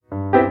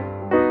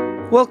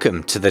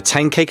Welcome to the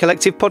 10K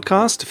Collective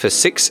podcast for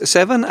 6,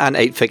 7 and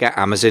 8-figure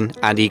Amazon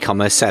and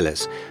e-commerce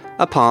sellers,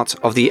 a part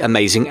of the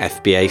amazing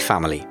FBA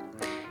family.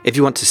 If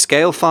you want to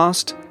scale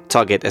fast,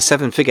 target a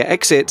 7-figure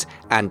exit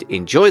and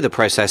enjoy the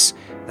process,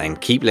 then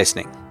keep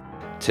listening.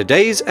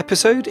 Today's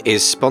episode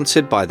is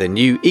sponsored by the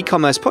new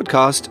e-commerce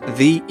podcast,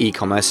 The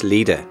E-Commerce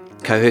Leader,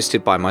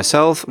 co-hosted by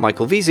myself,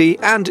 Michael Veazey,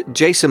 and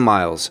Jason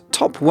Miles,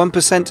 top 1%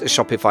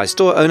 Shopify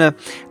store owner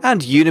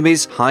and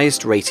Udemy's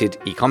highest rated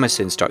e-commerce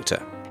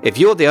instructor. If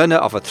you're the owner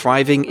of a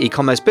thriving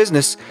e-commerce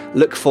business,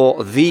 look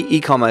for The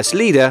E-Commerce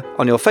Leader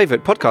on your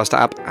favorite podcast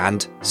app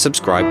and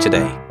subscribe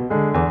today.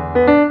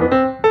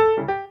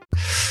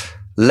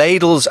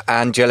 Ladles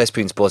and jelly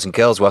spoons, boys and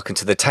girls, welcome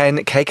to the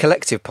 10K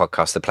Collective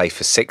podcast, the place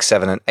for 6,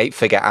 7 and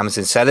 8-figure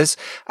Amazon sellers.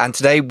 And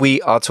today we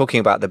are talking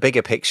about the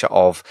bigger picture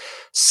of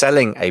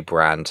selling a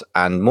brand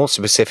and more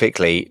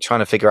specifically trying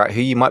to figure out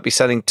who you might be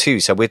selling to.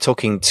 So we're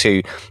talking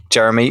to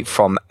Jeremy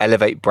from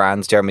Elevate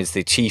Brands. Jeremy is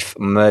the Chief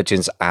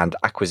Mergers and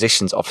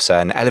Acquisitions Officer,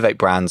 and Elevate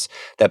Brands,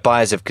 they're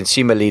buyers of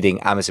consumer leading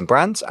Amazon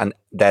brands and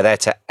they're there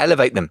to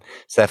elevate them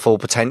to their full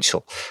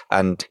potential.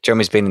 And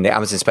Jeremy's been in the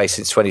Amazon space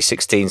since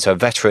 2016, so a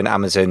veteran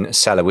Amazon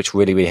seller, which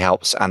really, really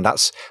helps. And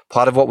that's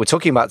part of what we're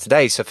talking about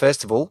today. So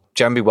first of all,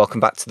 Jeremy, welcome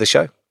back to the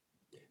show.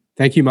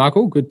 Thank you,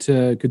 Michael. Good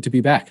to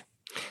be back.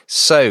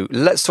 So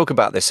let's talk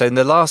about this. So in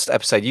the last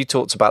episode, you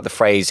talked about the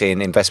phrase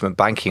in investment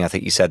banking. I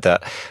think you said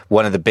that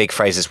one of the big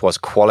phrases was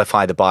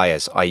qualify the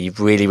buyers. You've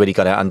really, really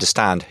got to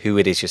understand who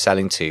it is you're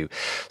selling to.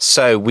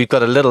 So we've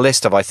got a little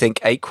list of, I think,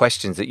 8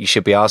 questions that you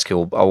should be asking,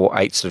 or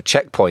 8 sort of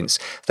checkpoints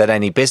that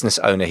any business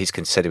owner who's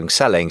considering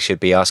selling should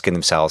be asking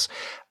themselves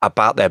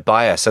about their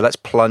buyer. So let's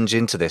plunge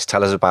into this.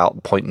 Tell us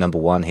about point number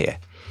 1 here.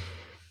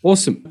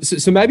 Awesome.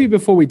 So maybe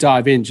before we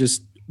dive in,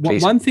 just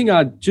one thing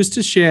just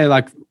to share,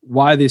 like,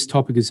 why this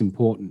topic is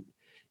important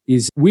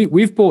is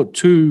we've bought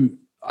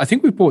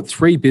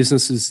 3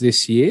 businesses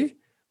this year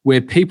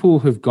where people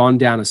have gone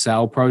down a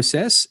sale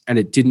process and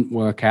it didn't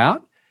work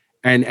out.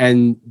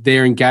 And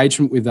their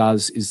engagement with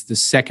us is the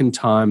second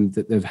time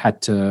that they've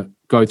had to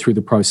go through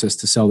the process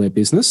to sell their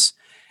business.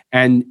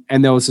 And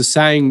there was a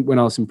saying when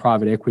I was in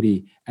private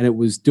equity, and it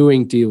was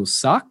doing deals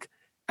suck.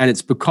 And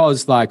it's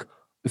because, like,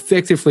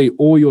 effectively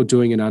all you're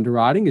doing in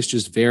underwriting is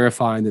just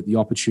verifying that the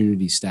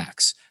opportunity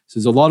stacks. So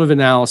there's a lot of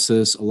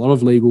analysis, a lot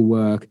of legal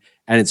work,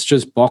 and it's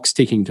just box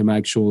ticking to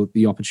make sure that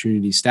the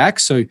opportunity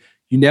stacks. So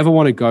you never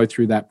want to go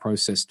through that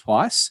process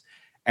twice,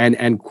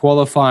 and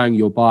qualifying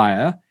your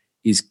buyer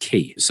is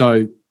key.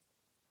 So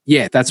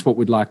yeah, that's what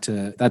we'd like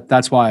to,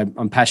 that's why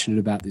I'm passionate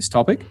about this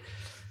topic.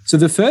 So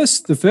the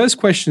first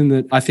question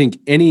that I think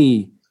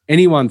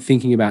anyone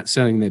thinking about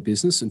selling their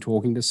business and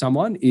talking to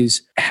someone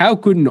is, how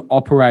good an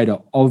operator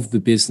of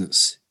the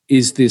business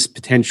is this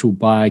potential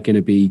buyer going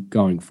to be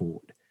going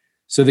forward?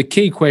 So the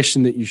key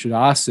question that you should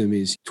ask them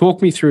is,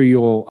 talk me through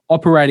your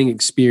operating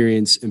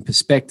experience and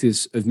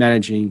perspectives of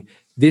managing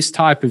this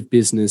type of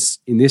business,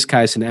 in this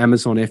case, an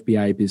Amazon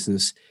FBA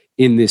business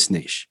in this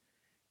niche.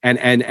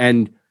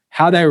 And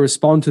how they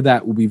respond to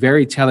that will be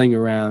very telling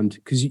around,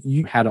 because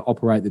you how to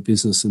operate the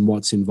business and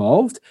what's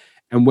involved,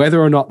 and whether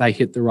or not they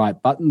hit the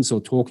right buttons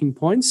or talking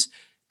points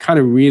kind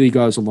of really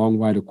goes a long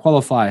way to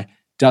qualify,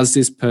 does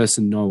this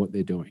person know what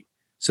they're doing?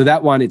 So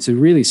that one, it's a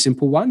really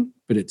simple one,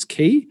 but it's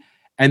key.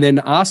 And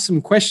then ask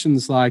some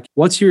questions like,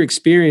 what's your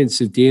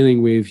experience of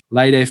dealing with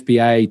late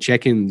FBA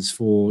check-ins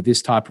for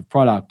this type of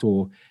product?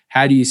 Or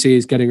how do you see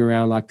us getting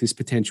around like this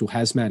potential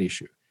hazmat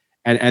issue?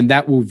 And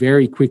that will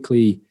very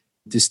quickly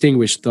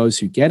distinguish those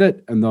who get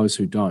it and those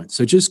who don't.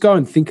 So just go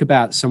and think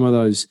about some of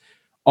those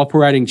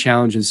operating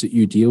challenges that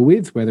you deal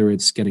with, whether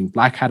it's getting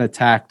black hat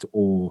attacked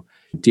or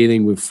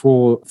dealing with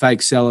fraud,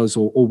 fake sellers,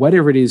 or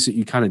whatever it is that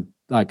you kind of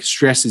like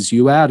stresses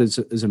you out as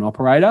an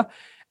operator.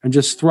 And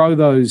just throw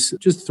those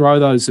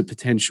at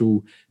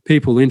potential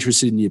people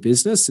interested in your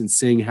business and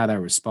seeing how they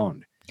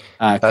respond.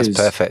 That's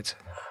perfect.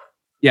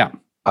 Yeah.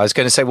 I was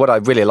going to say what I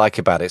really like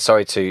about it.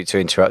 Sorry to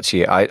interrupt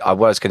you. What I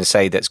was going to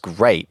say that's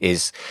great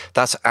is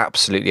that's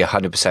absolutely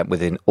 100%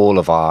 within all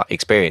of our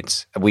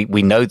experience. We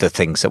know the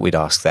things that we'd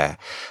ask there,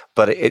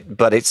 but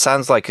it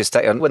sounds like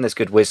when there's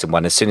good wisdom,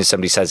 when as soon as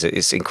somebody says it,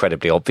 it's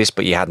incredibly obvious,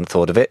 but you hadn't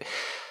thought of it.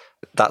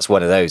 That's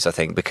one of those, I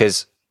think,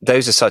 because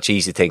those are such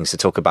easy things to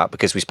talk about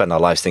because we spend our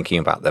lives thinking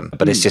about them,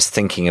 but it's just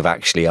thinking of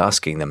actually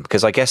asking them,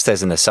 because I guess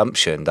there's an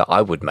assumption that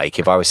I would make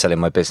if I was selling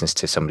my business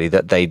to somebody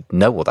that they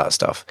know all that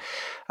stuff.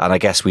 And I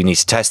guess we need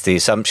to test the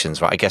assumptions,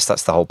 right? I guess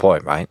that's the whole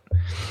point, right?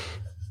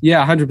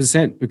 Yeah,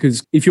 100%.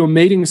 Because if you're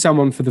meeting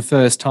someone for the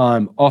first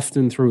time,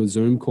 often through a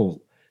Zoom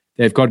call,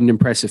 they've got an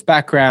impressive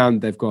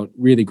background, they've got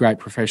really great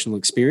professional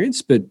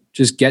experience, but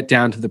just get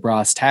down to the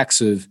brass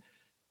tacks of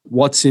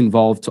what's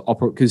involved to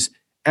operate. Because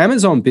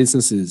Amazon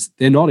businesses,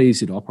 they're not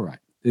easy to operate.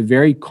 They're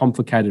very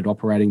complicated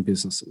operating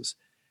businesses.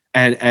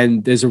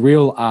 And there's a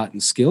real art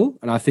and skill.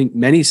 And I think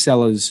many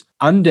sellers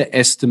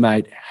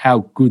underestimate how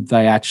good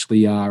they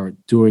actually are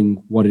at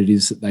doing what it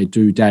is that they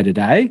do day to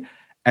day.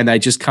 and they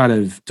just kind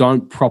of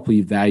don't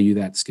properly value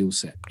that skill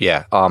set.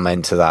 Yeah,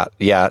 amen to that.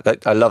 Yeah,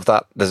 I love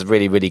that. There's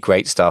really, really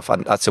great stuff.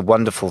 And that's a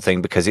wonderful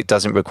thing because it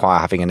doesn't require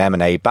having an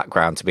M&A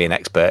background to be an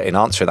expert in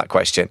answering that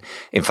question.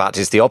 In fact,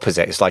 it's the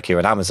opposite. It's like you're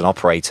an Amazon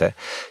operator.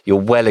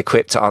 You're well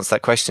equipped to answer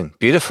that question.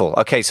 Beautiful.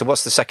 Okay, so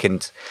what's the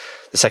second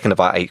of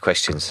our 8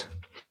 questions?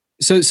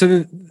 So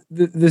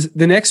the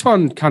next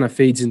one kind of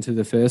feeds into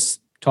the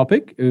first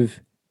topic of,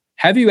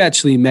 have you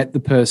actually met the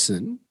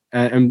person?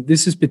 And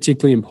this is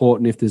particularly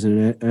important if there's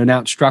an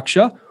earn-out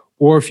structure,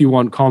 or if you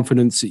want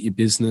confidence that your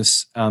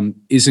business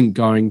isn't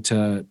going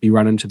to be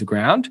run into the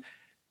ground.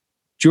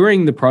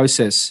 During the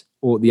process,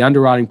 or the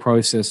underwriting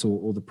process,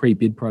 or the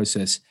pre-bid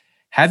process,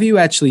 have you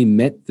actually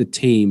met the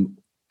team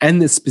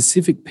and the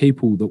specific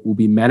people that will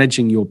be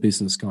managing your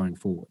business going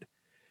forward?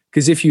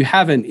 Because if you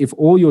haven't, if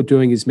all you're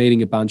doing is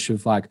meeting a bunch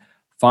of like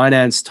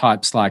finance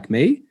types like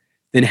me,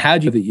 then how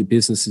do you know that your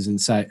business is in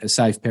a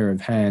safe pair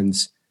of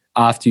hands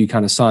after you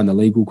kind of sign the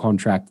legal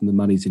contract and the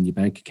money's in your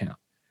bank account?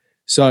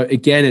 So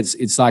again,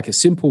 it's like a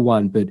simple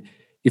one, but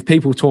if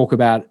people talk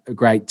about a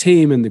great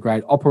team and the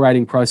great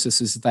operating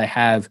processes that they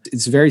have,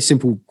 it's a very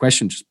simple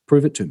question. Just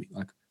prove it to me.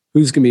 Like,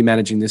 who's going to be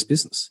managing this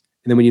business?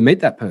 And then when you meet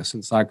that person,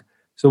 it's like,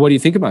 so what do you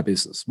think of my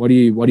business? What do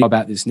you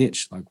about this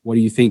niche? Like, what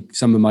do you think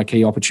some of my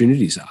key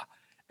opportunities are?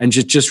 And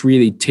just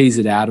really tease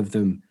it out of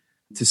them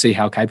to see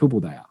how capable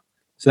they are.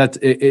 So that's,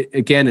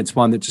 again, it's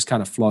one that just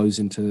kind of flows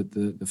into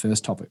the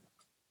first topic.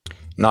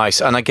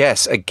 Nice. And I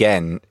guess,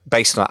 again,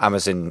 based on our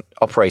Amazon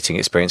operating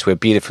experience, we're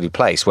beautifully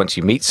placed once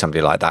you meet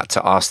somebody like that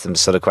to ask them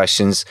sort of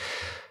questions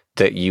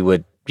that you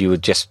would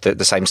just,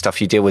 the same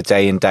stuff you deal with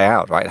day in, day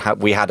out, right?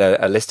 We had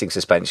a listing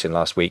suspension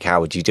last week.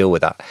 How would you deal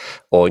with that?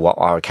 Or what,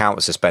 our account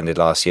was suspended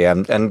last year.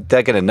 And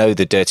they're going to know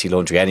the dirty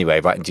laundry anyway,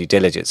 right? In due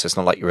diligence. So it's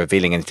not like you're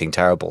revealing anything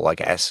terrible, I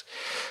guess.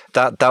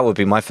 That would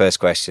be my first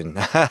question,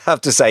 I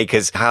have to say,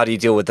 because how do you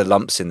deal with the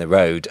lumps in the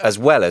road, as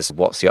well as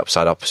what's the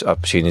upside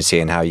opportunity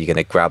and how are you going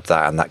to grab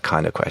that, and that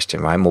kind of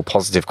question, right? More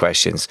positive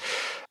questions.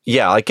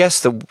 Yeah, I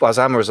guess as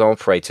Amazon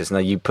operators, now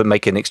you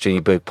make an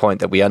extremely big point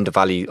that we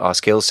undervalue our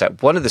skill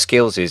set. One of the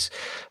skills is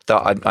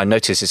that I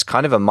notice is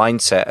kind of a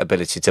mindset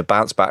ability to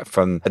bounce back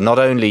from not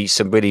only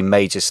some really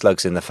major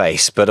slugs in the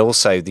face, but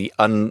also the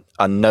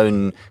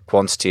unknown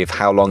quantity of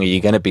how long are you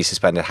going to be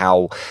suspended?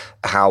 How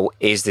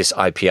is this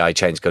IPI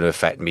change going to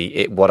affect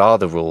me? What are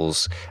the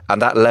rules?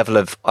 And that level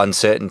of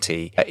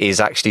uncertainty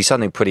is actually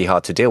something pretty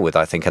hard to deal with,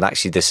 I think. And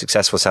actually the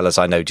successful sellers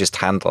I know just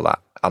handle that.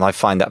 And I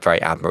find that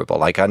very admirable.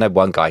 Like, I know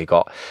one guy who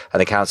got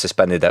an account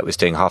suspended that was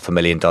doing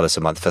 $500,000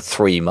 a month for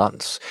 3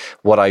 months.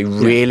 What I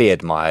really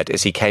admired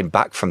is he came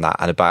back from that,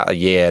 and about a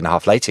year and a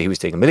half later, he was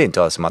doing $1 million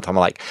a month. I'm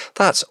like,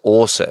 that's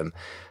awesome.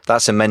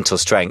 That's a mental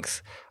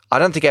strength. I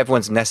don't think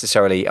everyone's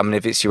necessarily, I mean,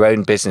 if it's your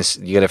own business,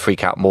 you're going to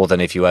freak out more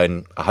than if you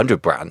own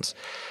 100 brands.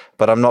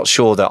 But I'm not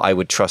sure that I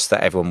would trust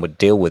that everyone would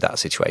deal with that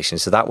situation.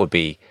 So that would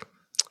be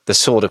the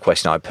sort of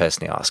question I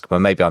personally ask, but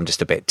maybe I'm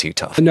just a bit too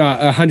tough. No,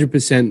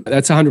 100%.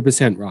 That's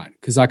 100% right.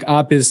 Because like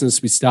our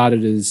business, we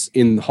started as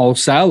in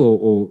wholesale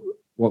or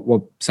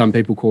what some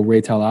people call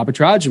retail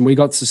arbitrage, and we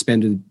got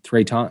suspended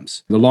 3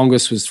 times. The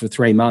longest was for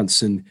 3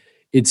 months, and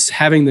it's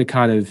having the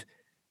kind of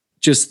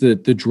just the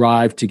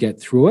drive to get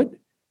through it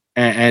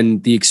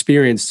and the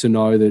experience to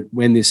know that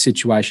when this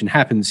situation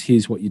happens,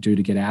 here's what you do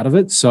to get out of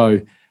it. So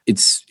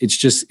it's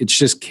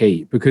just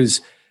key,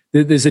 because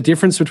there's a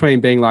difference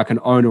between being like an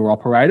owner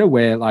operator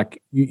where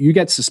like you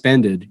get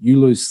suspended, you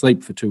lose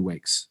sleep for 2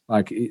 weeks.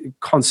 Like it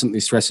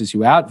constantly stresses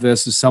you out,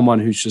 versus someone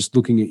who's just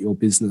looking at your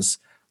business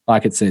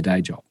like it's their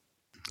day job.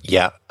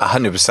 Yeah,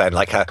 100%.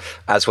 Like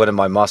as one of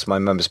my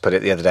mastermind members put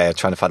it the other day, I was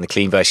trying to find the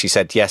clean verse. She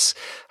said, yes.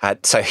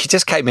 So he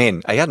just came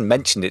in. I hadn't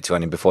mentioned it to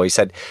anyone before. He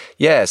said,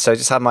 yeah, so I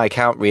just had my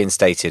account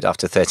reinstated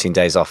after 13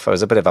 days off. It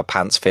was a bit of a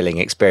pants filling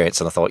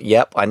experience. And I thought,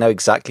 yep, I know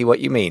exactly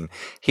what you mean.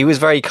 He was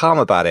very calm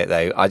about it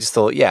though. I just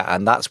thought, yeah,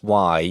 and that's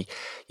why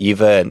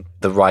you've earned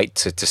the right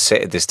to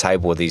sit at this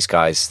table with these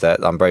guys.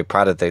 That I'm very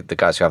proud of the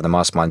guys who have the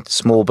mastermind,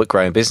 small but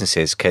growing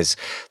businesses, because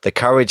the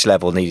courage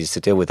level needed to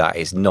deal with that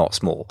is not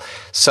small.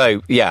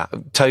 So yeah,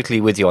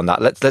 totally with you on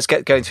that. Let's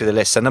get going through the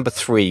list. So number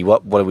 3,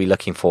 what are we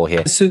looking for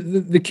here? So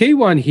the key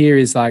one here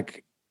is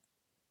like,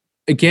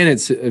 again,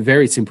 it's a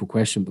very simple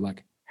question, but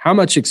like, how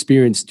much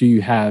experience do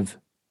you have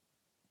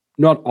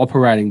not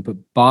operating, but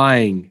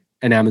buying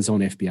an Amazon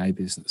FBA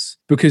business?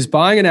 Because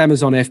buying an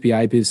Amazon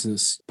FBA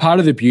business, part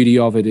of the beauty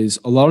of it is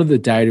a lot of the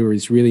data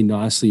is really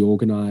nicely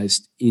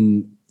organized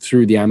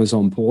through the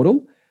Amazon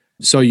portal.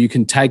 So you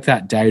can take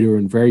that data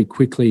and very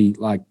quickly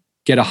like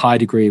get a high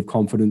degree of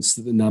confidence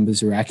that the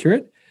numbers are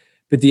accurate.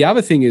 But the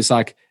other thing is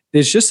like,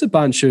 there's just a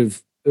bunch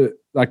of,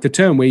 like the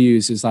term we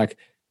use is like,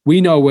 we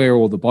know where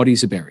all the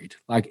bodies are buried.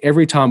 Like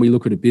every time we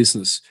look at a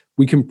business,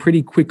 we can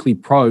pretty quickly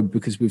probe,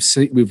 because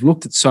we've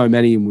looked at so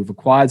many and we've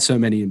acquired so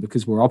many, and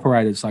because we're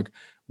operators, like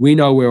we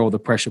know where all the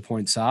pressure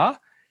points are,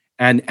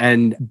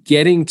 and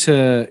getting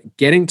to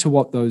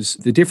what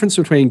the difference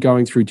between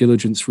going through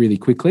diligence really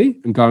quickly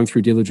and going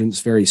through diligence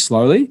very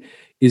slowly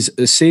is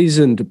a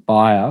seasoned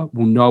buyer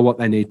will know what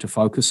they need to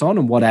focus on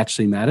and what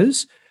actually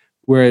matters,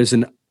 whereas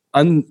an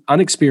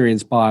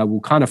unexperienced buyer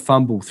will kind of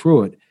fumble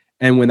through it.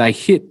 And when they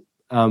hit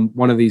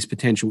one of these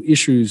potential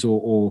issues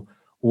or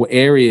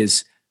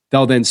areas,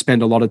 they'll then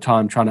spend a lot of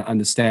time trying to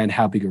understand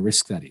how big a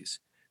risk that is.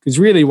 Because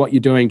really what you're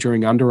doing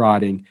during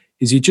underwriting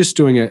is you're just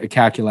doing a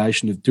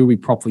calculation of, do we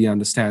properly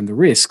understand the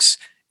risks,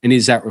 and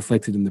is that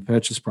reflected in the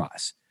purchase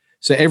price?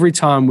 So every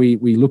time we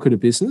look at a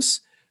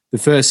business, the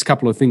first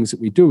couple of things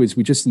that we do is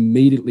we just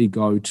immediately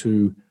go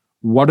to,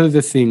 what are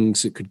the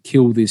things that could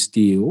kill this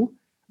deal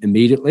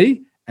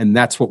immediately? And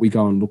that's what we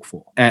go and look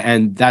for.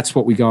 And that's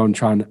what we go and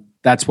try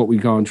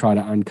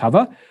to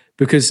uncover,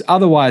 because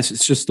otherwise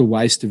it's just a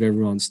waste of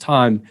everyone's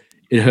time.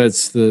 It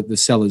hurts the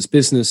seller's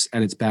business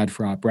and it's bad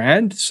for our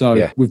brand.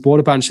 So we've bought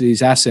a bunch of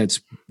these assets.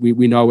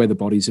 We know where the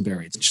bodies are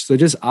buried. So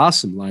just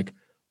ask them, like,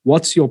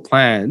 what's your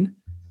plan?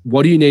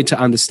 What do you need to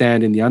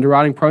understand in the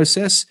underwriting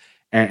process?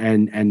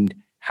 And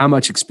how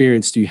much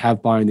experience do you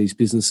have buying these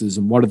businesses,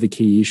 and what are the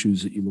key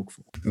issues that you look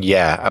for?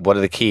 Yeah, what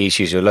are the key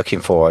issues you're looking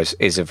for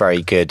is a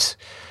very good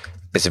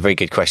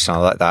question. I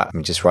like that. Let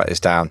me just write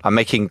this down. I'm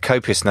making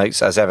copious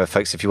notes as ever,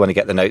 folks. If you want to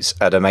get the notes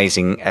at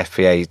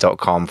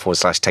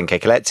amazingfba.com/10K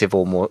Collective,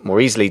 or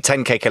more easily,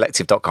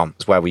 10kcollective.com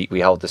is where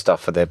we hold the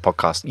stuff for the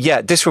podcast.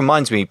 Yeah, this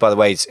reminds me, by the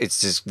way,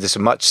 it's a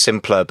much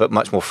simpler but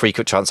much more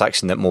frequent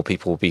transaction that more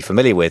people will be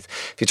familiar with.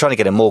 If you're trying to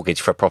get a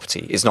mortgage for a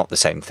property, it's not the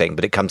same thing,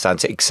 but it comes down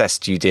to excess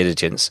due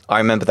diligence. I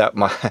remember that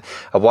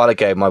a while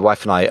ago, my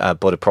wife and I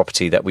bought a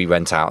property that we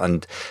rent out,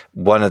 and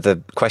one of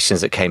the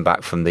questions that came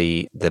back from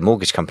the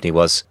mortgage company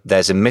was,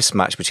 there's a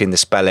mismatch between the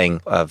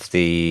spelling of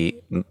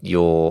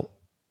your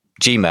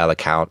Gmail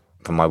account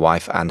from my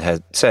wife and her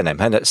surname.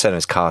 Her surname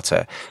is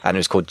Carter, and it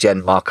was called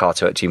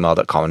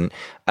jenmarcarter@gmail.com.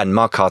 And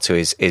Marcato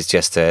is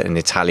just an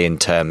Italian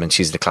term, and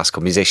she's the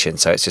classical musician,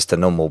 so it's just a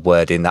normal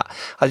word in that.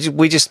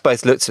 We just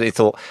both looked at it and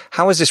thought,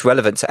 how is this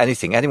relevant to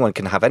anything? Anyone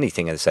can have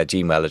anything as their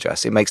Gmail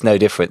address. It makes no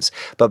difference.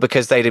 But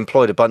because they'd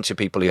employed a bunch of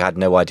people who had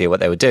no idea what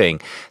they were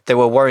doing, they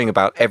were worrying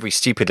about every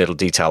stupid little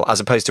detail, as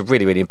opposed to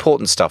really, really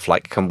important stuff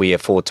like, can we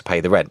afford to pay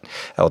the rent,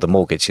 or the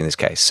mortgage in this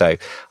case? So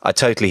I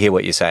totally hear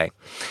what you're saying.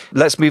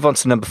 Let's move on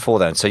to number 4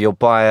 then. So your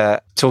buyer,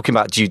 talking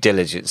about due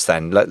diligence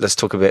then, let's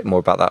talk a bit more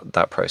about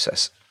that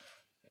process.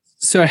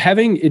 So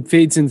it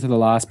feeds into the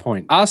last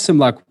point. Ask them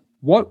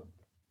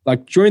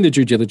during the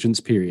due diligence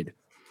period,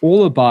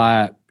 all a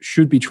buyer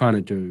should be trying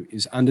to do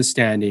is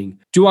understanding,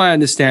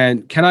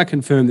 can I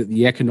confirm that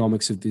the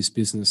economics of this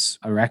business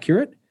are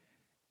accurate?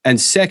 And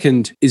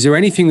second, is there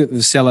anything that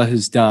the seller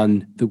has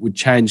done that would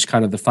change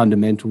kind of the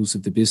fundamentals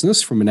of the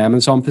business from an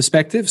Amazon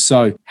perspective?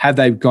 So have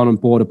they gone and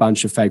bought a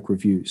bunch of fake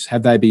reviews?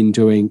 Have they been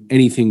doing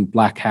anything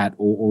black hat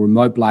or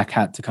remote black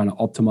hat to kind of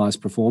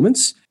optimize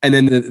performance? And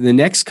then the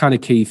next kind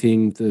of key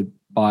thing that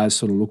buyers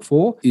sort of look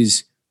for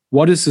is,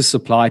 what does the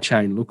supply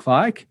chain look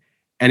like?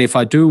 And if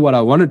I do what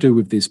I want to do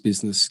with this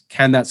business,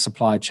 can that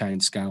supply chain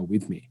scale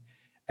with me?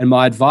 And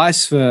my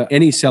advice for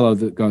any seller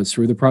that goes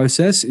through the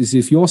process is,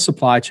 if your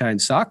supply chain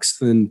sucks,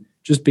 then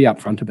just be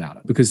upfront about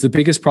it. Because the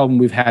biggest problem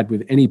we've had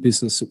with any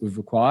business that we've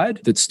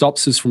acquired that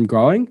stops us from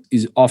growing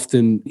is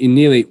often, in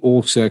nearly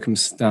all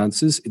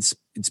circumstances,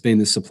 it's been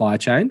the supply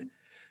chain.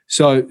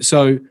 So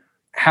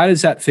how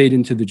does that feed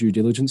into the due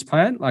diligence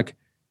plan? Like,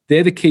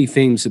 they're the key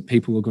themes that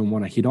people are going to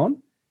want to hit on.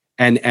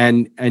 And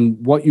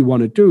what you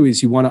want to do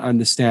is you want to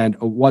understand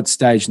at what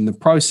stage in the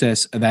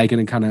process are they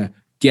going to kind of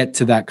get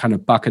to that kind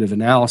of bucket of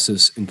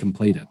analysis and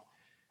complete it.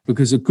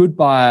 Because a good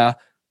buyer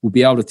will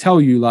be able to tell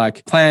you,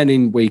 like, plan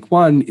in week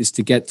 1 is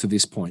to get to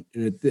this point.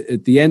 And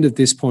at the end of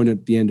this point,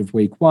 at the end of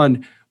week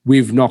 1,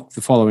 we've knocked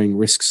the following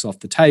risks off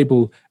the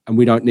table and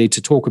we don't need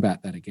to talk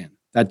about that again.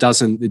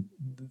 That's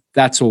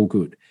all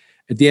good.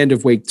 At the end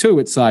of week 2,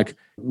 it's like,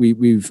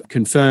 we've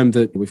confirmed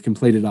that we've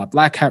completed our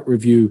black hat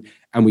review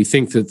and we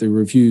think that the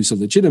reviews are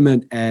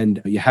legitimate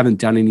and you haven't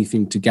done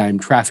anything to gain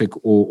traffic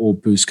or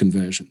boost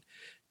conversion.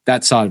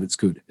 That side of it's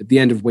good. At the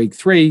end of week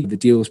 3, the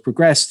deal has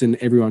progressed and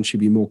everyone should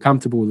be more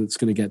comfortable that it's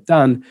going to get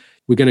done.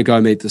 We're going to go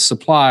meet the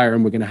supplier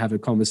and we're going to have a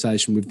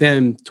conversation with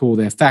them, tour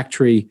their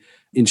factory,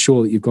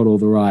 ensure that you've got all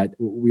the right,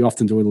 we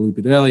often do it a little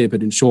bit earlier,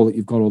 but ensure that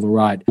you've got all the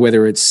right,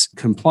 whether it's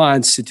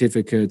compliance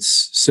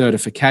certificates,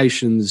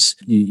 certifications,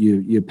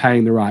 you're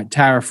paying the right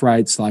tariff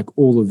rates, like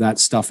all of that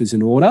stuff is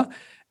in order.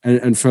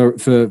 And for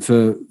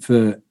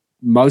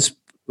most,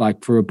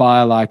 like for a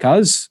buyer like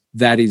us,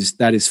 that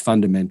is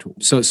fundamental.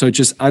 So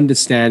just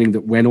understanding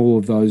that when all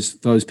of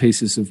those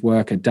pieces of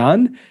work are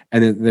done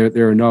and that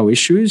there are no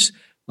issues,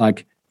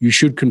 like, you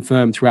should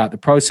confirm throughout the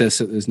process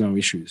that there's no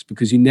issues,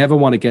 because you never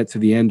want to get to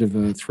the end of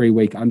a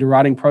 3-week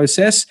underwriting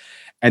process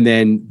and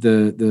then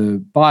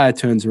the buyer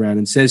turns around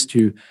and says to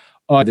you,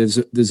 oh,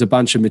 there's a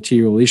bunch of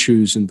material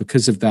issues and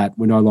because of that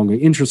we're no longer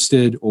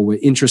interested, or we're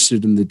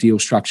interested in the deal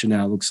structure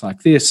now looks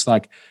like this.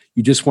 Like,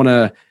 you just want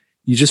to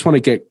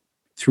get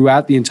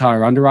throughout the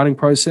entire underwriting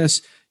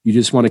process, you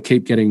just want to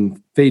keep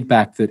getting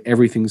feedback that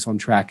everything's on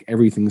track,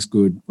 everything's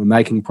good, we're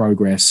making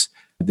progress,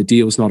 the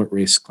deal's not at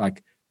risk.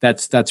 Like,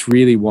 that's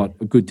really what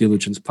a good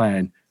diligence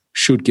plan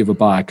should give a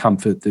buyer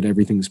comfort that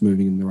everything's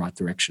moving in the right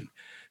direction.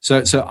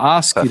 So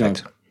ask,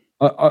 Perfect.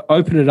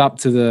 open it up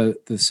to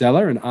the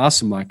seller and ask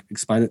them, like,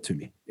 explain it to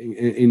me.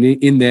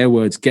 In their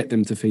words, get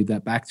them to feed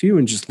that back to you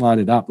and just line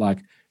it up. Like,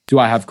 do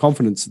I have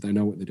confidence that they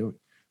know what they're doing?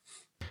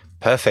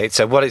 Perfect.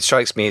 So what it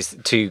strikes me is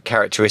two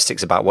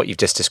characteristics about what you've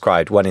just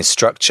described. One is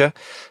structure.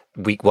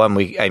 Week 1,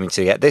 we're aiming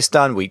to get this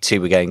done. Week 2,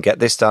 we're going to get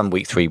this done.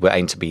 Week 3, we're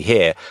aiming to be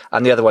here.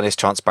 And the other one is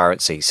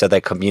transparency. So they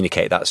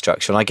communicate that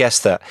structure. And I guess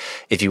that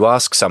if you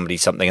ask somebody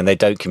something and they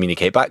don't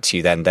communicate back to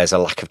you, then there's a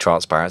lack of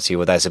transparency,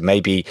 or there's a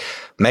maybe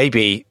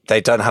they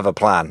don't have a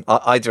plan,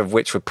 either of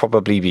which would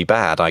probably be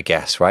bad, I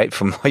guess, right?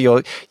 From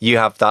you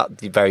have that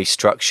very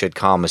structured,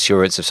 calm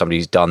assurance of somebody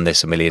who's done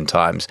this a million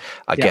times,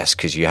 I guess,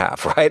 because you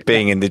have, right?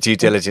 Being in the due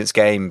diligence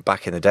game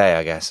back in the day,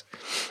 I guess.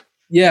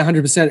 Yeah,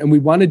 100%. And we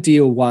won a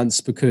deal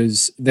once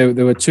because there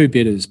were two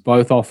bidders,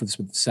 both offers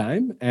were the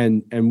same,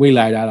 and we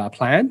laid out our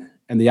plan.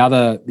 And the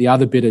other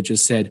bidder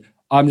just said,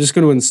 "I'm just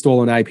going to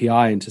install an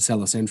API into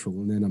Seller Central,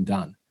 and then I'm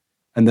done."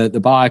 And the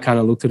buyer kind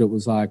of looked at it,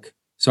 was like,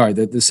 sorry,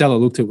 the seller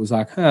looked at it, was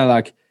like,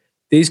 like,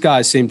 these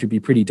guys seem to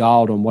be pretty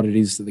dialed on what it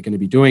is that they're going to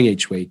be doing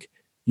each week.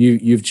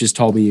 You've just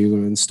told me you're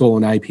going to install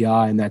an API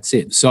and that's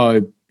it.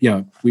 So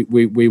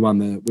we won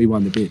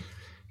the bid.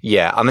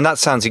 Yeah, I mean, that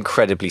sounds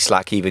incredibly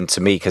slack even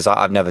to me, because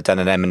I've never done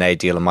an M&A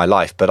deal in my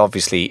life. But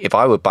obviously, if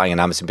I were buying an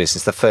Amazon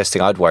business, the first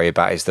thing I'd worry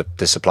about is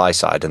the supply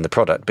side and the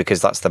product,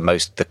 because that's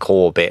the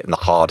core bit and the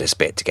hardest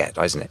bit to get,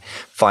 isn't it?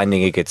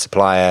 Finding a good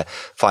supplier,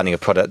 finding a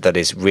product that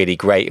is really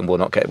great and will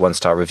not get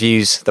 1-star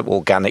reviews, that will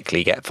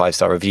organically get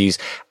 5-star reviews,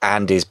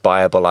 and is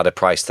buyable at a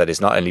price that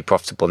is not only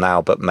profitable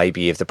now, but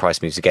maybe if the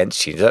price moves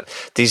against you.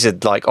 These are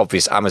like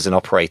obvious Amazon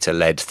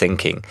operator-led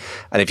thinking.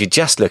 And if you're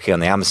just looking on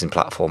the Amazon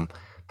platform,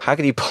 how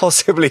can you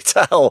possibly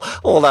tell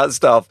all that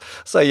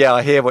stuff? So yeah,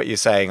 I hear what you're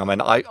saying. I mean,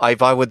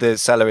 if I were the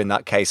seller in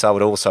that case, I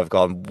would also have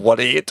gone, what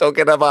are you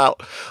talking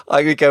about?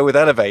 I would go with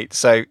Elevate.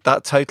 So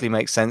that totally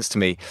makes sense to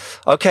me.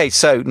 Okay,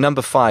 so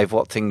number 5,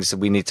 what things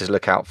we need to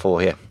look out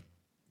for here?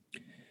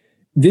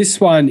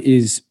 This one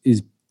is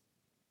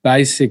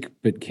basic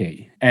but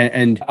key.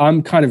 And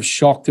I'm kind of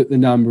shocked at the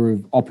number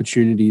of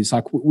opportunities.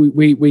 Like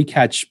we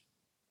catch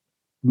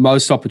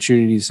most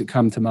opportunities that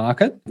come to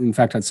market. In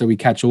fact, I'd say we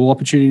catch all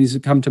opportunities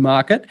that come to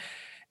market.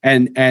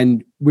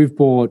 And we've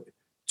bought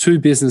 2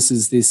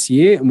 businesses this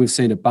year, and we've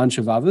seen a bunch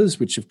of others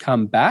which have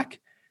come back.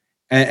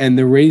 And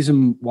the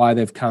reason why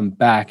they've come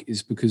back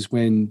is because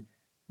when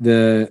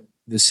the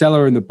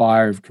seller and the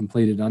buyer have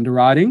completed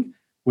underwriting,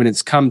 when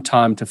it's come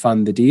time to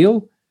fund the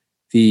deal,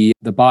 the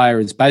buyer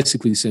has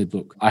basically said,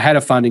 look, I had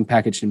a funding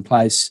package in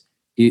place.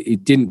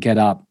 It didn't get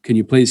up. Can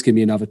you please give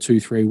me another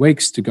 2-3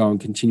 weeks to go and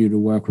continue to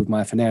work with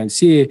my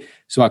financier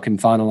so I can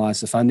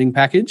finalize the funding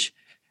package?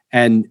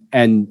 And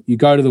you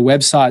go to the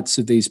websites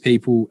of these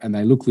people and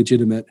they look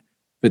legitimate,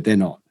 but they're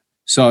not.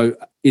 So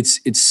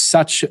it's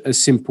such a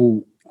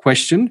simple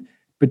question,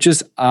 but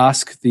just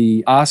ask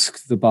the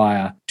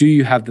buyer, do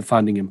you have the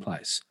funding in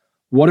place?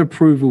 What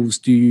approvals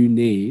do you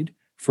need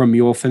from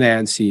your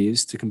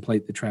financiers to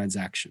complete the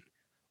transaction?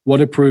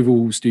 What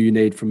approvals do you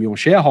need from your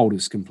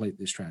shareholders to complete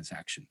this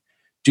transaction?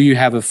 Do you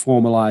have a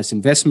formalized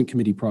investment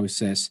committee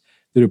process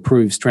that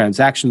approves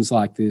transactions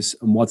like this,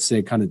 and what's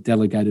their kind of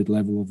delegated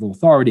level of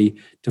authority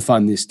to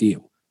fund this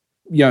deal?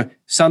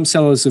 Some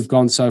sellers have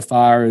gone so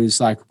far as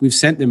like, we've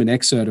sent them an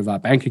excerpt of our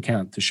bank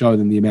account to show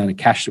them the amount of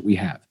cash that we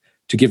have,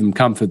 to give them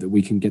comfort that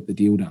we can get the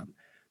deal done.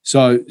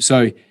 So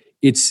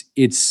it's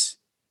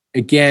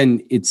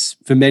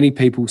for many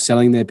people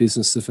selling their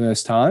business the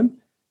first time,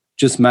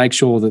 just make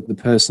sure that the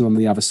person on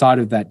the other side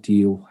of that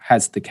deal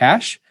has the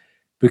cash,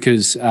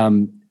 because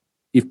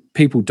if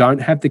people don't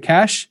have the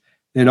cash,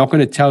 they're not going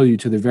to tell you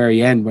to the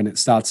very end when it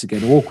starts to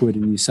get awkward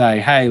and you say,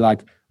 hey,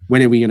 like,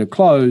 when are we going to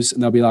close?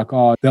 And they'll be like,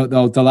 oh,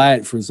 they'll delay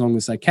it for as long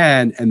as they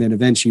can. And then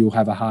eventually you'll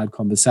have a hard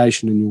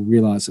conversation and you'll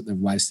realize that they've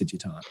wasted your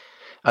time.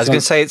 I was going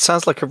to say, it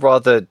sounds like a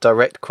rather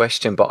direct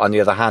question, but on the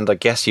other hand, I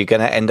guess you're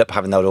going to end up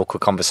having that awkward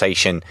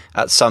conversation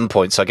at some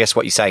point. So I guess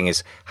what you're saying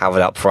is have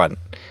it up front,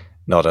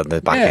 not on the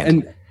back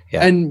end.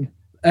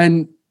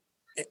 And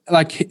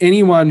like,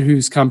 anyone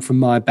who's come from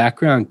my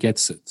background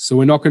gets it. So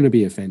we're not going to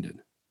be offended.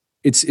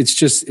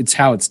 It's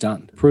how it's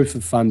done. Proof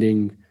of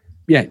funding.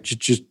 Yeah,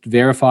 just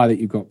verify that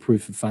you've got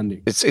proof of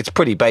funding. It's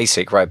pretty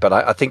basic, right? But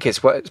I think it's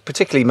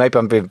particularly, maybe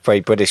I'm being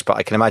very British, but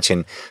I can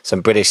imagine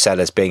some British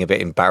sellers being a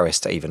bit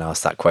embarrassed to even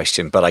ask that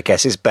question. But I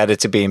guess it's better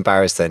to be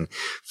embarrassed than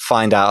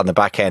find out on the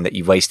back end that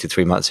you wasted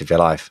 3 months of your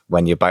life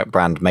when your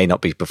brand may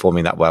not be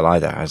performing that well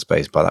either, I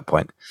suppose, by that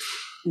point.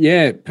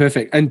 Yeah,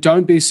 perfect. And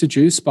don't be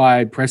seduced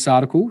by press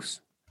articles,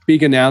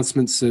 big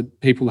announcements that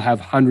people have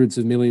hundreds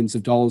of millions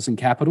of dollars in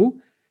capital.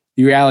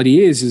 The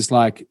reality is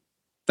like,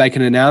 they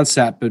can announce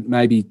that, but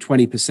maybe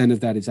 20%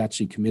 of that is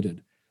actually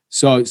committed.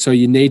 So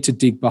you need to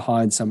dig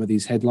behind some of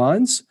these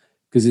headlines,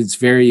 because it's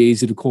very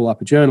easy to call up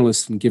a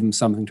journalist and give them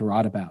something to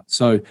write about.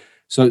 So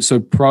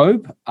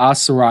probe,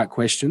 ask the right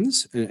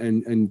questions,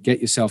 and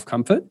get yourself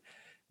comfort.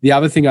 The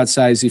other thing I'd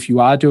say is, if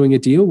you are doing a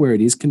deal where it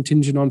is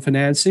contingent on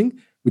financing,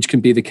 which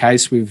can be the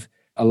case with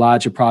a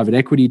larger private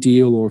equity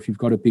deal, or if you've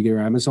got a bigger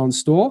Amazon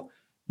store,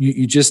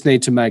 you just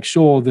need to make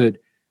sure that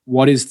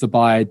what is the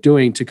buyer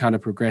doing to kind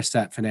of progress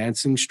that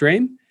financing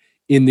stream.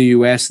 In the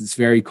US, it's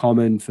very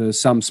common for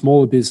some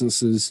smaller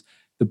businesses,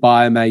 the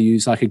buyer may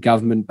use like a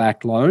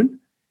government-backed loan.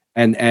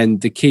 And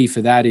the key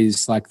for that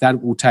is like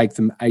that will take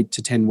them 8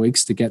 to 10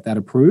 weeks to get that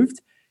approved.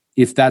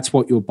 If that's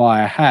what your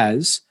buyer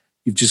has,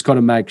 you've just got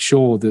to make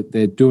sure that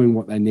they're doing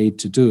what they need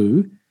to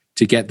do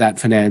to get that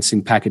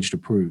financing packaged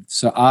approved.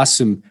 So ask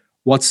them,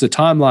 what's the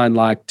timeline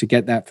like to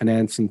get that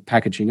financing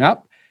packaging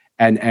up,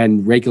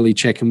 and regularly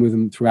check in with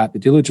them throughout the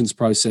diligence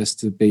process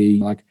to be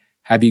like,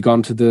 have you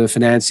gone to the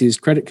financier's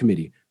credit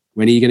committee?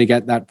 When are you going to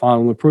get that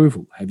final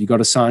approval? Have you got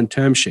a signed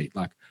term sheet?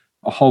 Like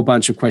a whole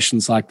bunch of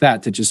questions like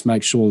that to just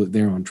make sure that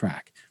they're on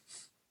track.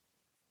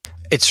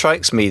 It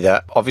strikes me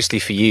that obviously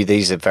for you,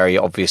 these are very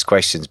obvious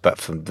questions, but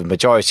for the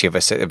majority of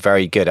us that are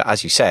very good at,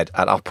 as you said,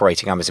 at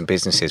operating Amazon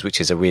businesses, which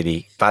is a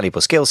really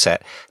valuable skill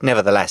set.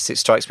 Nevertheless, it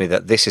strikes me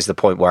that this is the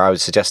point where I would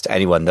suggest to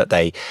anyone that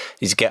they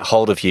need to get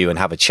hold of you and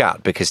have a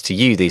chat, because to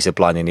you, these are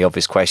blindingly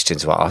obvious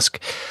questions to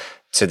ask.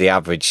 To the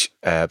average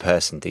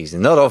person, these are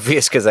not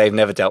obvious because they've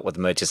never dealt with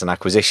mergers and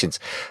acquisitions.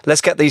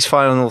 Let's get these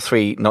final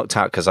three knocked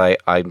out because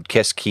I'm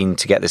just keen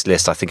to get this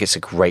list. I think it's a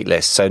great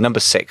list. So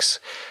number 6,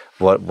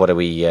 what are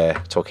we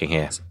talking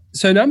here?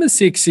 So number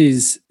 6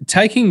 is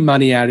taking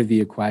money out of the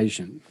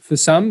equation. For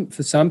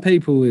some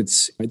people,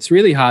 it's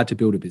really hard to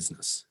build a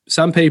business.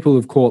 Some people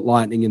have caught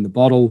lightning in the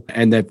bottle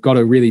and they've got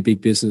a really big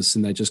business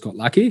and they just got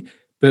lucky.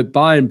 But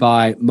by and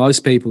by,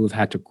 most people have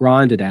had to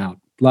grind it out.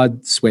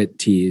 Blood, sweat,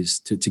 tears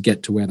to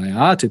get to where they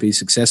are, to be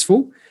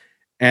successful.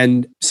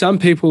 And some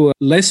people are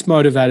less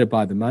motivated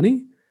by the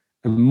money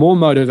and more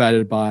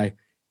motivated by,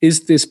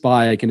 is this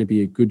buyer going to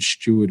be a good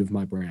steward of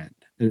my brand?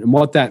 And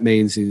what that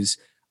means is,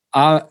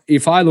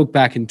 if I look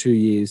back in 2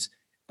 years,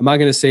 am I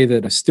going to see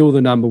that I'm still the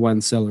number one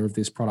seller of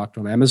this product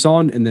on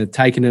Amazon and they've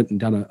taken it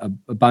and done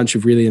a bunch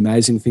of really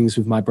amazing things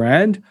with my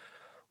brand?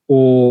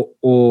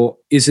 Or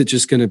is it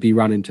just going to be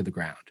run into the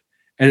ground?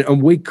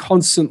 And we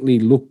constantly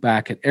look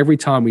back at every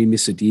time we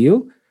miss a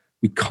deal,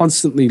 we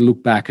constantly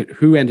look back at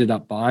who ended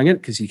up buying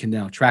it, because you can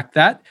now track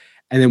that.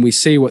 And then we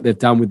see what they've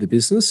done with the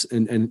business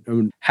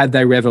and had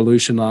they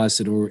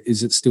revolutionized it, or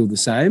is it still the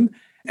same?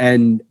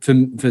 And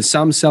for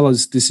some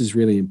sellers, this is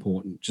really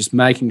important, just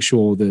making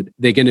sure that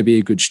they're going to be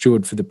a good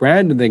steward for the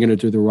brand and they're going to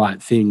do the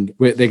right thing.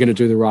 They're going to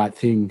do the right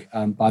thing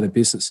by the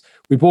business.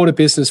 We bought a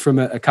business from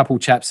a couple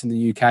chaps in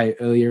the UK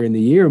earlier in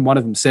the year. And one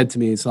of them said to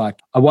me, it's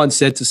like, I once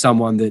said to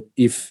someone that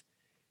if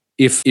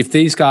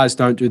these guys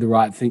don't do the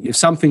right thing, if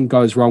something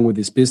goes wrong with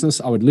this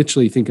business, I would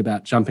literally think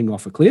about jumping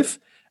off a cliff.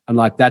 And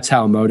like, that's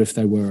how emotive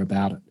they were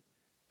about it.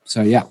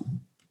 So, yeah.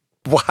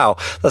 Wow,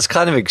 that's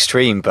kind of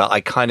extreme, but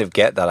I kind of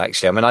get that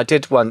actually. I mean, I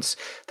did once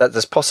that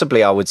there's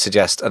possibly, I would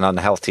suggest, an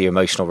unhealthy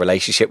emotional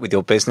relationship with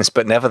your business,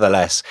 but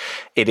nevertheless,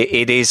 it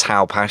is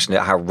how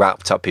passionate, how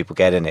wrapped up people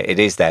get in it. It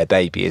is their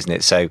baby, isn't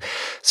it? So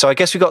I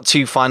guess we've got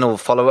 2 final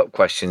follow-up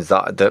questions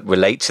that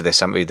relate to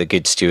this, haven't we, the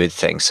good steward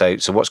thing. So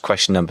what's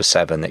question number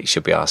 7 that you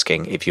should be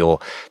asking if you're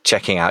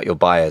checking out your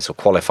buyers or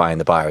qualifying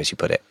the buyer, as you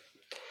put it?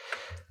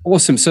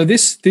 Awesome. So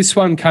this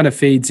one kind of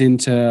feeds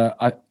into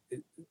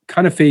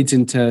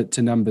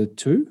number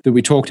 2 that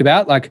we talked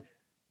about. Like,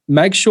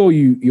 make sure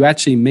you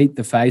actually meet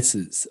the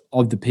faces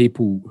of the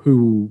people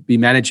who will be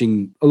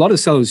managing. A lot of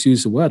sellers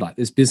use the word like,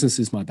 this business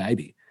is my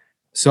baby.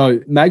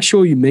 So make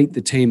sure you meet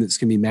the team that's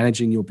going to be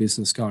managing your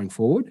business going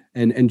forward.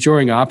 And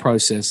during our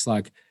process,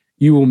 like,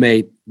 you will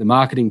meet the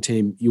marketing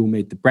team, you will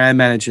meet the brand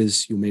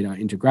managers, you'll meet our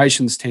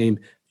integrations team,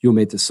 you'll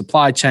meet the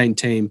supply chain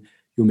team,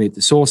 you'll meet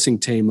the sourcing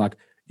team. Like,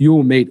 you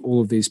will meet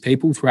all of these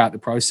people throughout the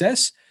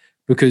process,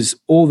 because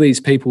all these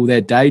people,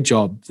 their day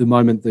job, the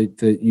moment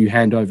that you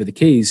hand over the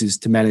keys, is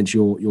to manage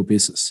your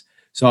business.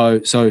 So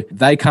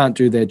they can't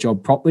do their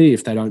job properly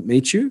if they don't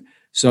meet you.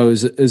 So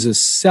as a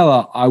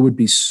seller, I would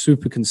be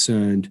super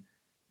concerned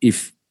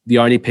if the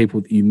only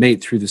people that you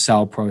meet through the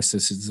sale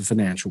process is the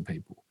financial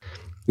people.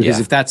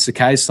 Because if that's the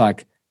case,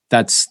 like,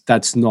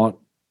 that's not,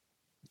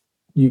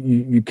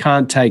 you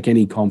can't take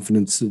any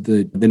confidence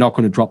that they're not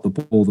going to drop the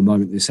ball the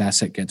moment this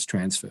asset gets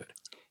transferred.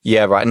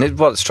 Yeah, right. And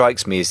what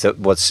strikes me is that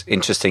what's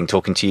interesting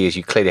talking to you is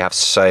you clearly have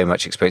so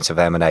much experience of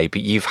M&A,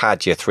 but you've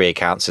had your 3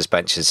 account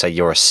suspensions, so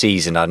you're a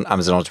seasoned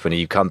Amazon entrepreneur.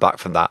 You come back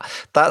from that.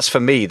 That's, for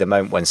me, the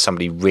moment when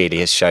somebody really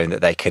has shown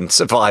that they can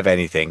survive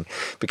anything,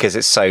 because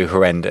it's so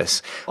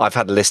horrendous. I've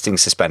had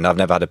listings suspended. I've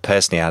never had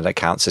personally had an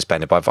account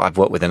suspended, but I've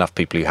worked with enough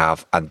people who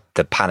have, and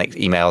the panicked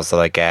emails that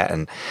I get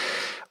and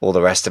all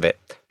the rest of it.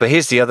 But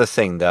here's the other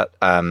thing that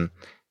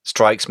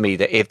strikes me,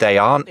 that if they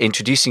aren't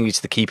introducing you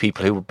to the key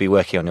people who will be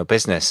working on your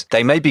business,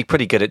 they may be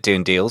pretty good at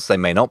doing deals. They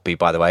may not be,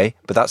 by the way,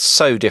 but that's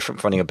so different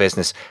from running a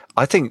business.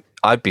 I think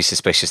I'd be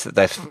suspicious that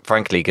they're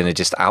frankly going to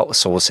just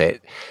outsource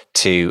it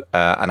to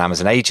an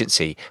Amazon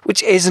agency,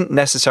 which isn't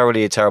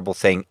necessarily a terrible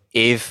thing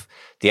if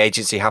the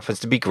agency happens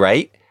to be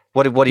great.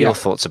 What are your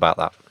thoughts about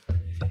that?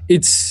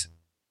 It's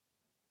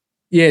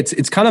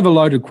kind of a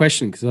loaded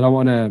question, because I don't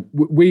want to.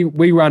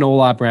 We run all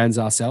our brands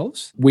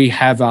ourselves. We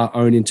have our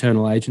own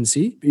internal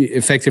agency.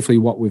 Effectively,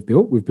 what we've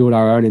built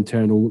our own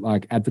internal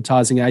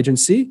advertising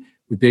agency.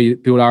 We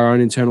built our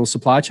own internal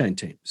supply chain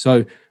team.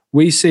 So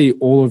we see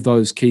all of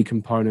those key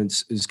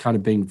components as kind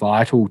of being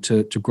vital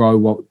to grow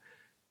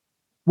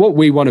what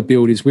we want to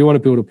build is we want to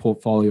build a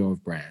portfolio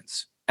of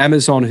brands.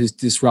 Amazon has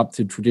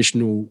disrupted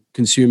traditional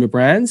consumer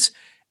brands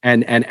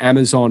and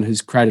Amazon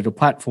has created a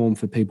platform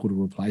for people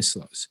to replace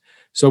those.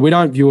 So we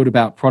don't view it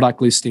about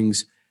product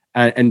listings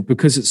and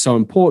because it's so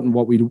important,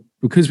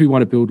 because we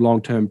want to build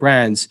long-term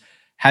brands,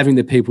 having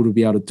the people to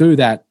be able to do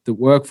that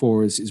work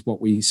for us is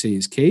what we see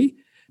as key.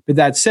 But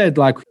that said,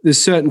 like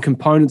there's certain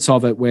components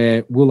of it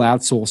where we'll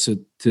outsource it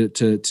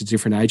to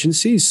different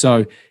agencies.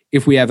 So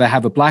if we ever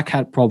have a black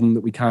hat problem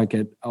that we can't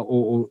get,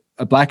 or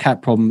a black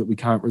hat problem that we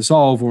can't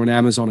resolve, or an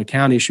Amazon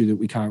account issue that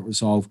we can't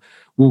resolve,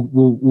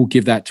 we'll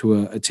give that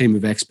to a team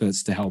of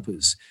experts to help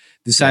us.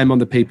 The same on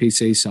the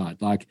PPC side.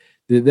 Like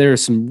there are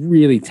some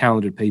really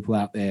talented people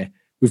out there.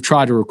 We've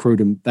tried to recruit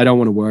them. They don't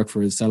want to work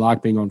for us. They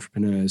like being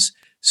entrepreneurs.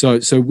 So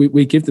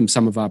we give them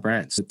some of our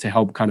brands to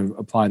help kind of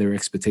apply their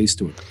expertise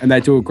to it. And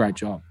they do a great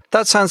job.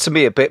 That sounds to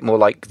me a bit more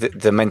like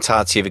the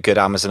mentality of a good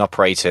Amazon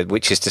operator,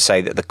 which is to say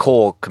that the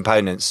core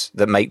components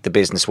that make the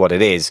business what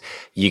it is,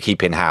 you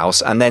keep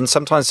in-house. And then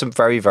sometimes some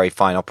very, very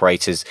fine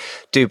operators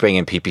do bring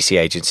in PPC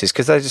agencies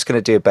because they're just going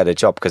to do a better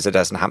job because it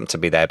doesn't happen to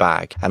be their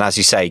bag. And as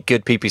you say,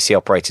 good PPC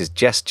operators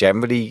just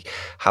generally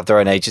have their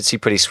own agency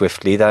pretty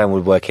swiftly. They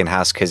don't work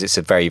in-house because it's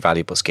a very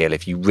valuable skill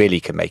if you really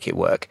can make it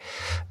work.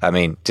 I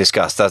mean,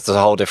 discuss, that's a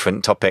whole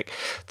different topic.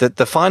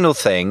 The final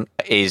thing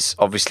is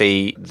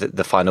obviously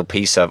the final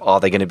piece of, are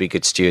they going to be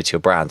good steward to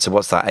your brand? So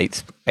what's that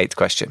eighth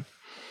question?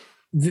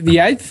 The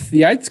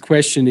eighth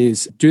question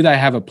is, do they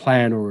have a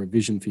plan or a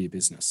vision for your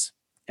business?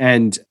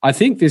 And I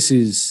think this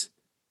is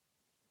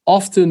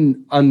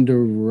often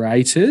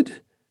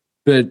underrated,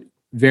 but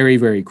very,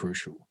 very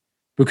crucial,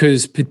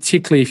 because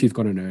particularly if you've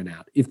got an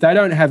earnout, if they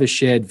don't have a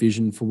shared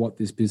vision for what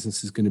this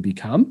business is going to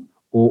become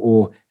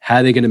or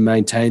how they're going to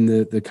maintain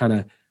the kind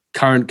of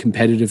current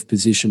competitive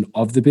position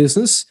of the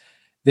business,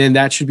 then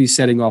that should be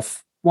setting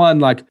off one,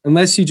 like,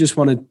 unless you just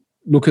want to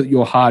look at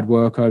your hard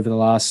work over the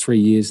last 3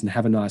 years and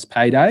have a nice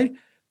payday.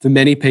 For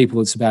many people,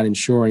 it's about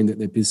ensuring that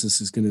their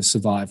business is going to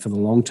survive for the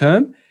long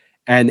term.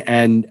 And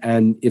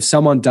if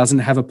someone doesn't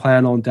have a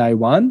plan on day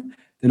one,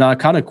 then I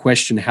kind of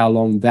question how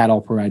long that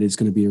operator is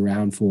going to be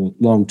around for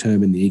long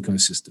term in the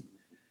ecosystem.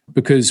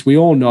 Because we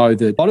all know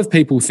that a lot of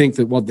people think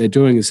that what they're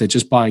doing is they're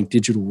just buying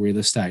digital real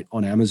estate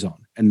on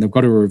Amazon and they've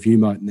got a review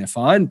moat and they're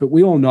fine. But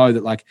we all know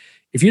that, like,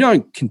 if you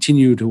don't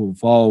continue to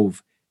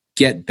evolve,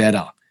 get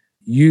better,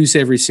 use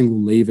every single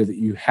lever that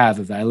you have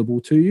available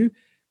to you,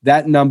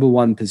 that number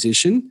one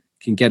position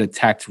can get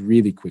attacked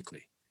really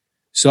quickly.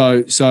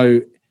 So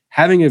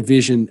having a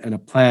vision and a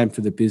plan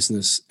for the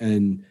business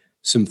and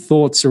some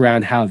thoughts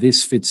around how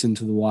this fits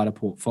into the wider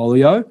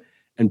portfolio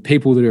and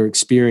people that are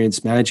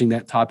experienced managing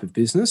that type of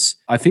business,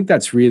 I think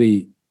that's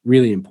really,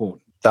 really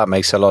important. That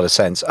makes a lot of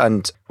sense.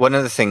 And one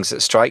of the things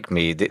that strike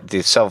me,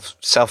 the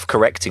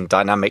self-correcting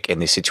dynamic in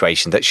this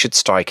situation that should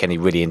strike any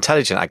really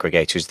intelligent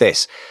aggregator is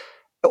this.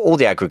 All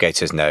the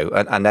aggregators know,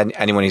 and then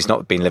anyone who's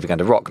not been living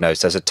under a rock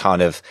knows, there's a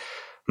ton of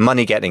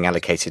money getting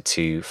allocated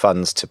to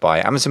funds to buy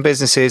Amazon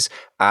businesses,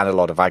 and a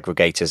lot of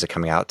aggregators are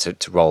coming out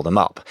to roll them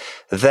up.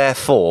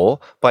 Therefore,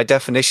 by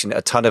definition,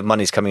 a ton of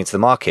money is coming into the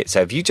market.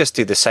 So if you just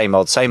do the same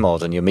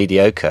old and you're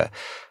mediocre,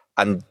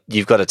 and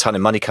you've got a ton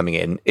of money coming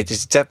in, it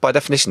is by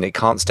definition, it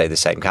can't stay the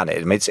same, can it?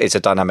 I mean, it's a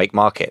dynamic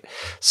market.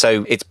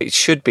 So it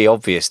should be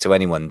obvious to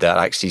anyone that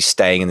actually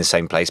staying in the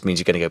same place means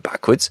you're going to go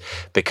backwards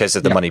because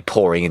of the money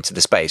pouring into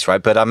the space,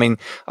 right? But I mean,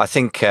 I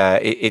think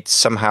it's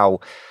somehow,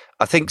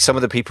 I think some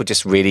of the people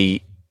just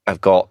really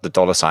have got the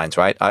dollar signs,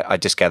 right? I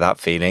just get that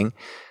feeling.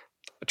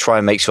 Try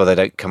and make sure they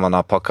don't come on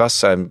our podcast,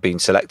 so I'm being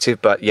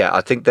selective. But yeah,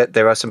 I think that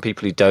there are some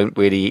people who don't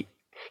really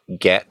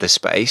get the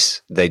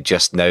space. They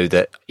just know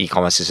that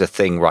e-commerce is a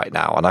thing right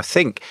now. And I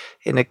think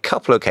in a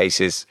couple of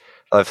cases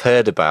I've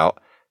heard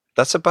about,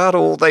 that's about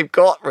all they've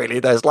got, really.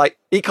 There's like,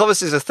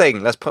 e-commerce is a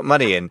thing, let's put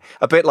money in.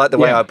 A bit like the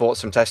way I bought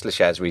some Tesla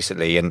shares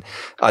recently and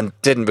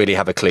didn't really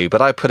have a clue,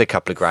 but I put a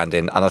couple of grand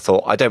in and I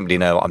thought, I don't really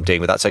know what I'm doing,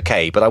 but that's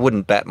okay. But I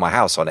wouldn't bet my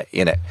house on it,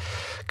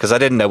 because I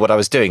didn't know what I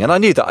was doing. And I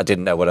knew that I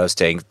didn't know what I was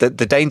doing. The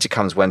danger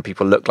comes when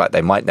people look like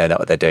they might know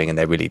what they're doing and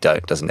they really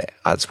don't, doesn't it?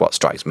 That's what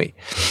strikes me.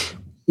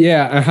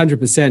 Yeah,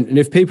 100%. And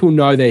if people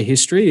know their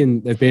history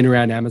and they've been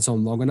around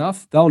Amazon long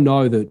enough, they'll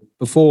know that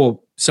before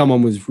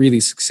someone was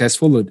really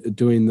successful at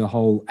doing the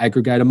whole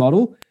aggregator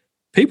model,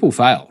 people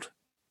failed.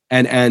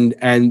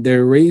 And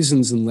there are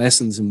reasons and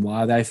lessons in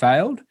why they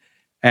failed.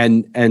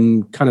 And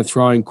kind of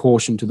throwing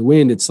caution to the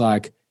wind, it's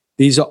like,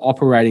 these are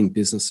operating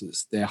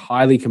businesses. They're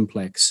highly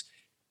complex.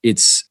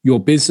 It's your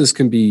business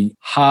can be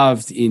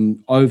halved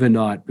in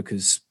overnight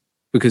because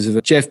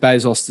of Jeff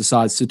Bezos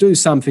decides to do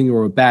something,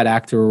 or a bad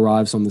actor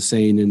arrives on the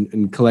scene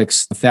and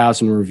collects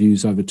 1,000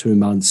 reviews over 2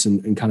 months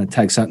and kind of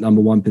takes that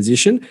number one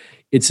position.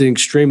 It's an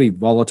extremely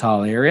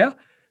volatile area.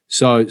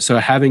 So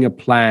having a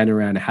plan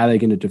around how they're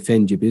going to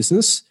defend your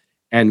business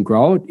and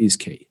grow it is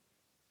key.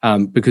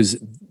 Because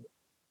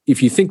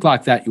if you think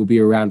like that, you'll be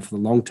around for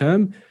the long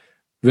term,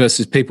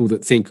 versus people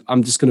that think,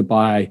 I'm just going to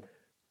buy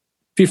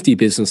 50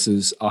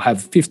 businesses, I'll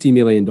have $50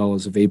 million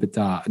of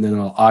EBITDA, and then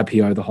I'll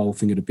IPO the whole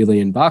thing at $1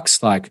 billion.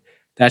 Like,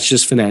 that's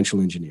just financial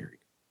engineering.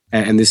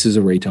 And this is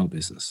a retail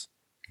business.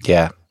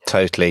 Yeah,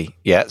 totally.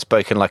 Yeah,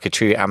 spoken like a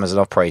true Amazon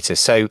operator.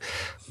 So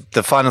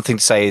the final thing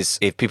to say is,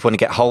 if people want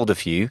to get hold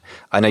of you,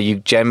 I know you,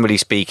 generally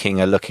speaking,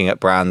 are looking at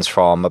brands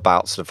from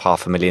about sort of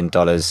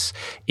 $500,000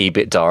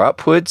 EBITDA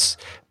upwards,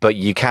 but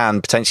you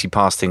can potentially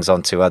pass things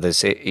on to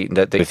others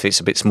if it's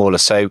a bit smaller.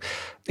 So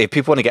if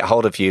people want to get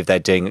hold of you, if they're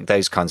doing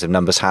those kinds of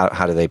numbers,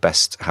 how do they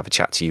best have a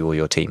chat to you or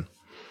your team?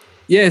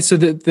 Yeah, so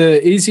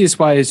the easiest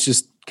way is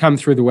just come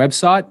through the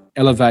website,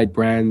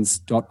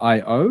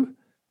 elevatebrands.io,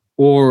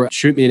 or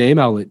shoot me an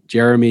email at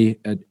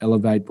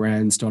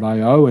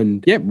jeremy@elevatebrands.io,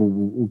 and yeah,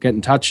 we'll get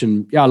in touch.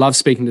 And yeah, I love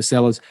speaking to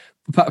sellers.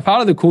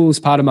 Part of the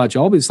coolest part of my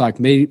job is like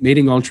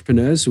meeting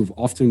entrepreneurs who've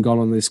often gone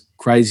on this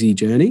crazy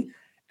journey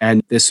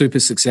and they're super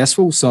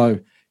successful. So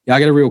yeah, I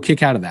get a real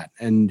kick out of that.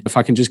 And if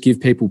I can just give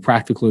people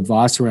practical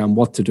advice around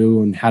what to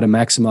do and how to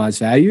maximize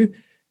value,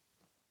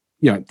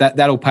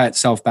 that'll pay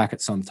itself back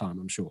at some time,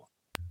 I'm sure.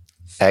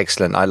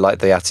 Excellent. I like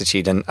the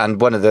attitude. And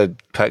one of the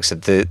perks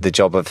of the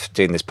job of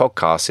doing this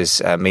podcast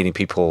is meeting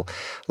people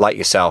like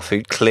yourself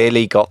who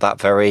clearly got that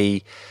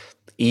very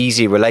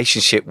easy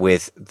relationship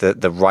with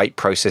the right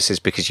processes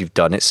because you've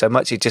done it so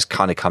much. It just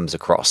kind of comes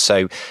across.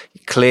 So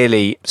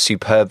clearly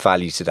superb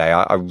value today.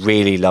 I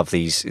really love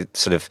these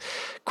sort of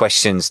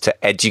questions to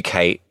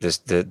educate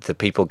the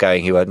people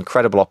going who are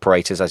incredible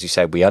operators. As you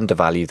said, we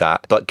undervalue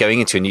that, but going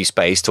into a new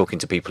space, talking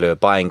to people who are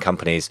buying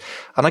companies.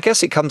 And I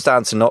guess it comes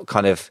down to not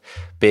kind of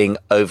being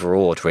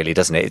overawed, really,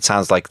 doesn't it? It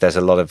sounds like there's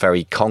a lot of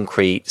very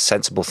concrete,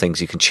 sensible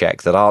things you can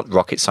check that aren't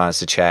rocket science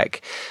to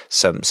check,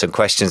 some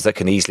questions that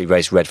can easily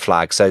raise red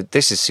flags. So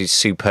this is a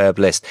superb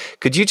list.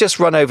 Could you just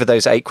run over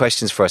those 8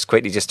 questions for us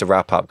quickly just to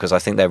wrap up? Because I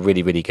think they're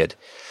really, really good.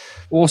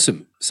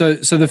 Awesome. So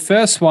the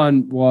first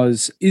one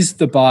was, is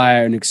the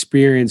buyer an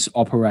experienced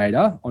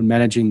operator on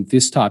managing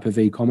this type of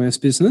e-commerce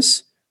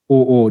business?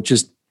 Or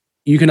just,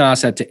 you can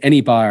ask that to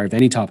any buyer of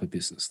any type of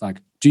business. Like,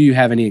 do you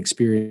have any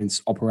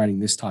experience operating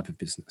this type of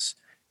business?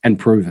 And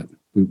prove it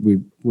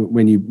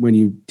when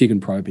you dig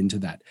and probe into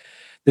that.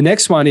 The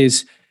next one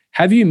is,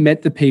 have you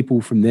met the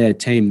people from their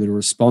team that are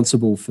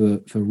responsible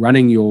for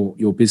running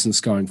your business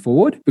going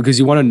forward? Because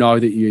you want to know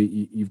that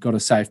you've got a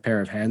safe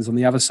pair of hands on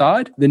the other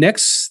side. The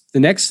next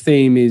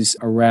theme is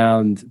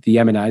around the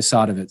M&A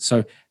side of it.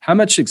 So how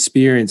much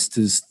experience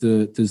does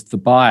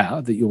the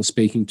buyer that you're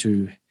speaking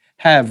to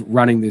have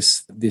running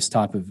this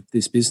type of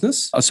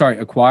business?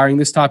 Acquiring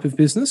this type of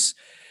business.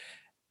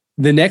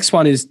 The next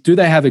one is, do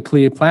they have a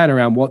clear plan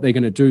around what they're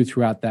going to do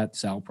throughout that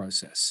sale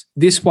process?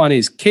 This one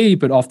is key,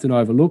 but often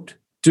overlooked.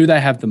 Do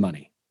they have the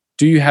money?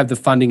 Do you have the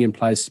funding in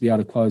place to be able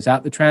to close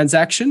out the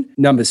transaction?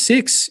 Number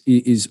 6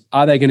 is,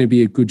 are they going to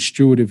be a good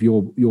steward of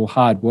your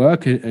hard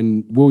work,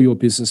 and will your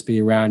business be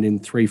around in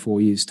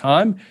 3-4 years'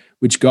 time?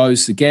 Which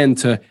goes again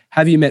to,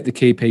 have you met the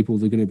key people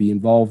that are going to be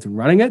involved in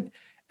running it?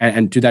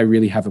 And do they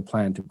really have a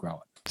plan to grow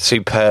it?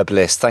 Superb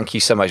list. Thank you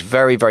so much.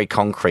 Very, very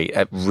concrete.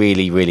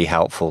 Really, really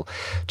helpful.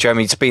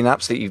 Jeremy, it's been an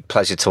absolute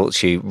pleasure to talk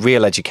to you.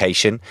 Real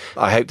education.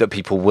 I hope that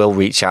people will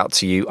reach out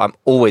to you. I'm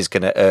always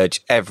going to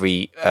urge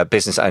every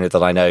business owner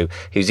that I know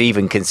who's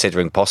even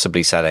considering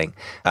possibly selling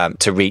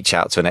to reach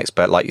out to an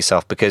expert like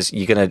yourself, because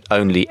you're going to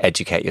only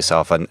educate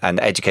yourself, and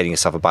educating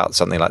yourself about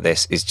something like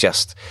this is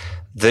just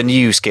the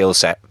new skill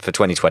set for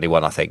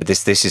 2021, I think.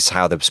 This is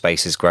how the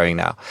space is growing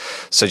now.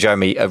 So,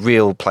 Jeremy, a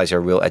real pleasure,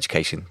 a real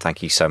education.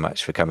 Thank you so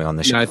much for coming on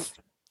the show.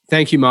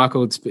 Thank you,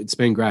 Michael. It's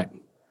been great.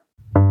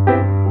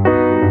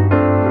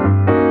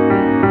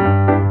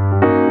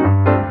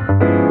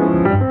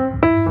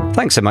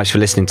 Thanks so much for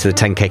listening to the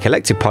 10K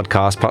Collective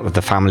podcast, part of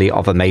the family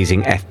of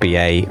amazing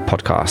FBA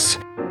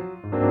podcasts.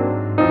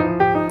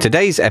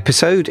 Today's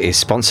episode is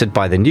sponsored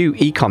by the new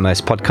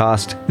e-commerce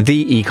podcast,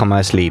 The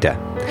E-Commerce Leader.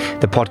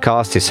 The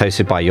podcast is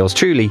hosted by yours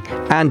truly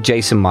and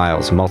Jason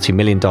Miles,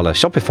 multi-million-dollar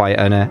Shopify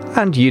owner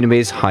and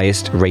Udemy's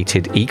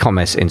highest-rated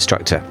e-commerce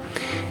instructor.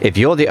 If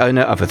you're the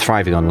owner of a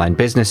thriving online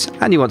business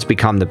and you want to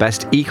become the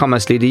best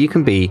e-commerce leader you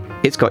can be,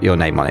 it's got your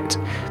name on it.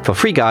 For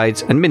free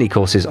guides and mini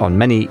courses on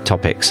many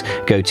topics,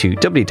 go to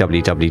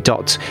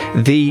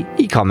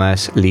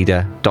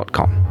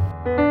www.theecommerceleader.com.